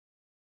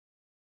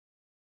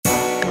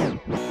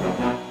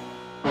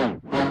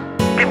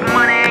If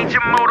money ain't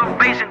your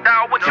motivation,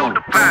 dawg, what you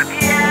deposit?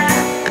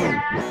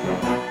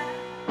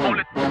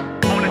 Only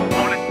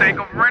think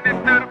of running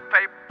through the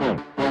paper.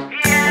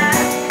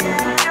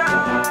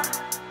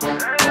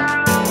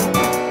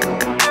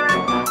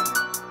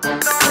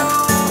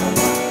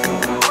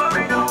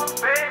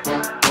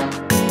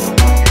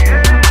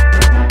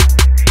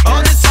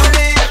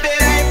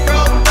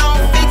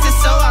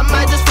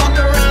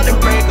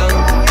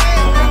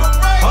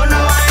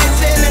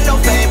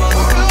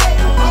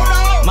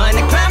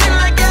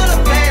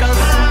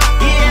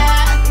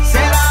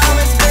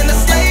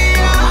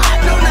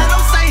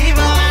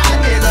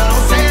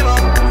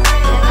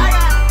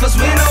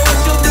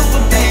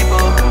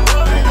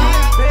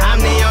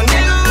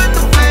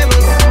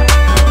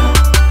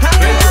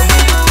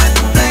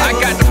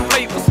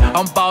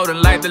 I'm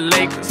ballin' like the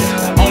Lakers.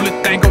 Only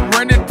thing I'm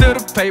running to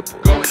the paper.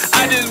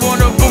 I just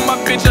wanna put my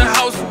bitch in a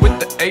house with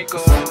the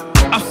acres.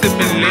 I'm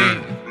sippin'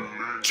 lean.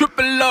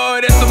 Triple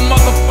Lord, that's a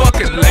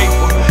motherfucking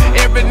label.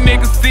 Every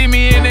nigga see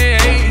me in the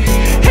A.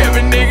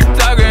 Every nigga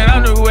talkin'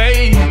 on the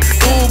way.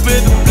 Ooh,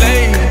 bit to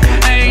play.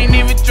 I ain't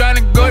even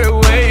tryna go the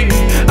way.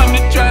 I'm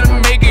just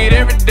tryna make it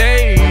every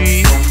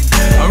day.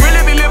 I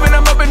really be living,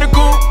 I'm up in the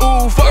coop.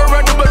 Ooh, fuck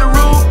around the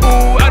roof.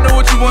 Ooh, I know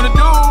what you wanna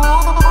do.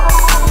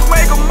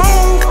 Make a move.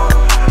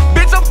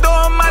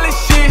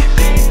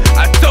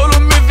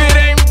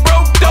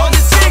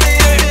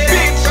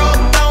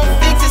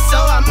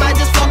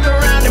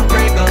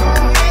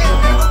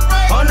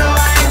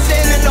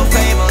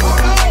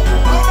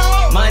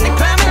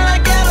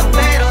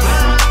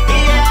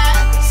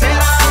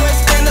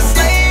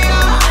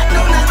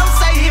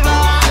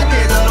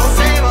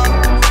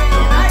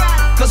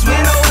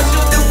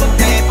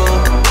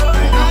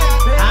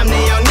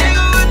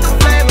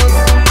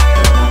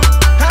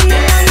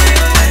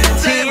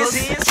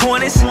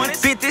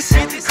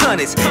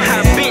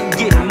 I've been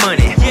getting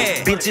money.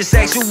 Bitches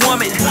actual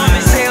woman.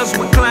 Sales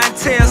with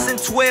clientele and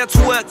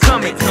 12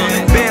 coming.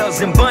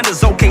 Bells and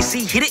bundles,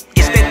 OKC hit it,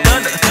 it's that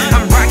thunder.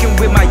 I'm rocking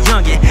with my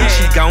youngin'.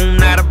 She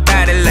gone out of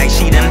body like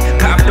she done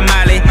popped the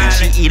molly.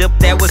 She eat up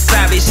that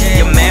wasabi,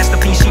 she a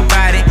masterpiece, she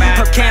bought it.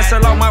 Her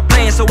cancel all my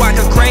plans so I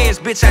could crash,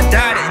 bitch, I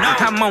died it.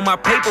 I'm on my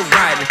paper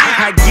riding.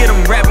 I get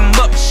them, wrap them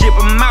up, ship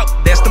them out,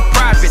 that's the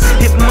profit.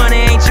 If money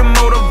ain't your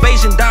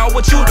motivation, dawg,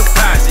 what you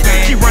deposit?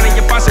 Keep running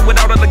your faucet with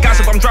all of the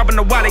gossip, I'm dropping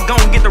the wallet,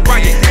 gon' get the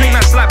rocket. Clean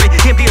out sloppy,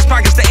 empty his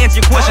pockets to answer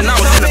your question, I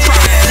was in the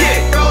profit.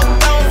 Yeah. Bro,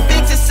 don't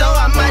fix it, so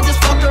I might just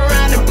fuck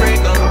around and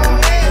break up.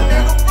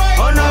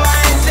 Oh no, I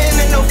ain't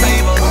sending no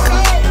favors.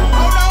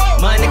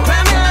 Money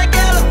climbing like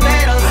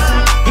elevators.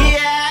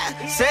 Yeah,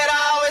 said I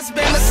always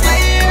been a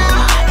slave.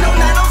 No,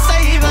 not no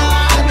saver,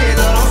 nigga,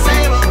 don't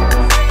save her.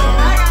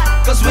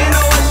 Cause we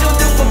know what you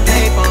do for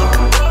paper.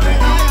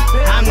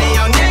 I'm the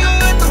young nigga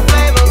with the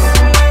flavors.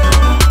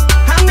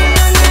 I'm the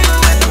young nigga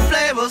with the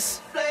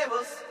flavors.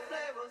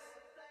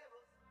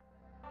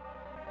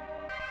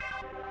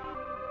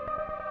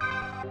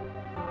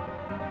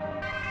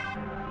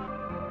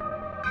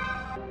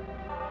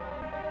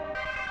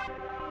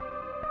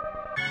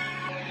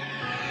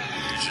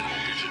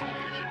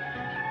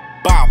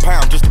 Buy a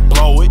pound just to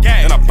blow it,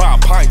 and I buy a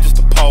pint just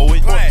to pull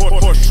it.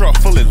 Horse truck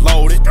fully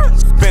loaded,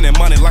 spending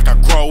money like I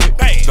grow it.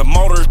 The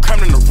motor is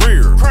coming in the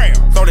rear,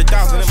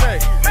 30,000 in my.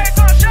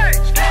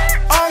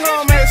 I'm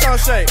gon' make some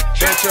shake,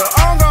 bitch.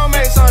 I'm gon'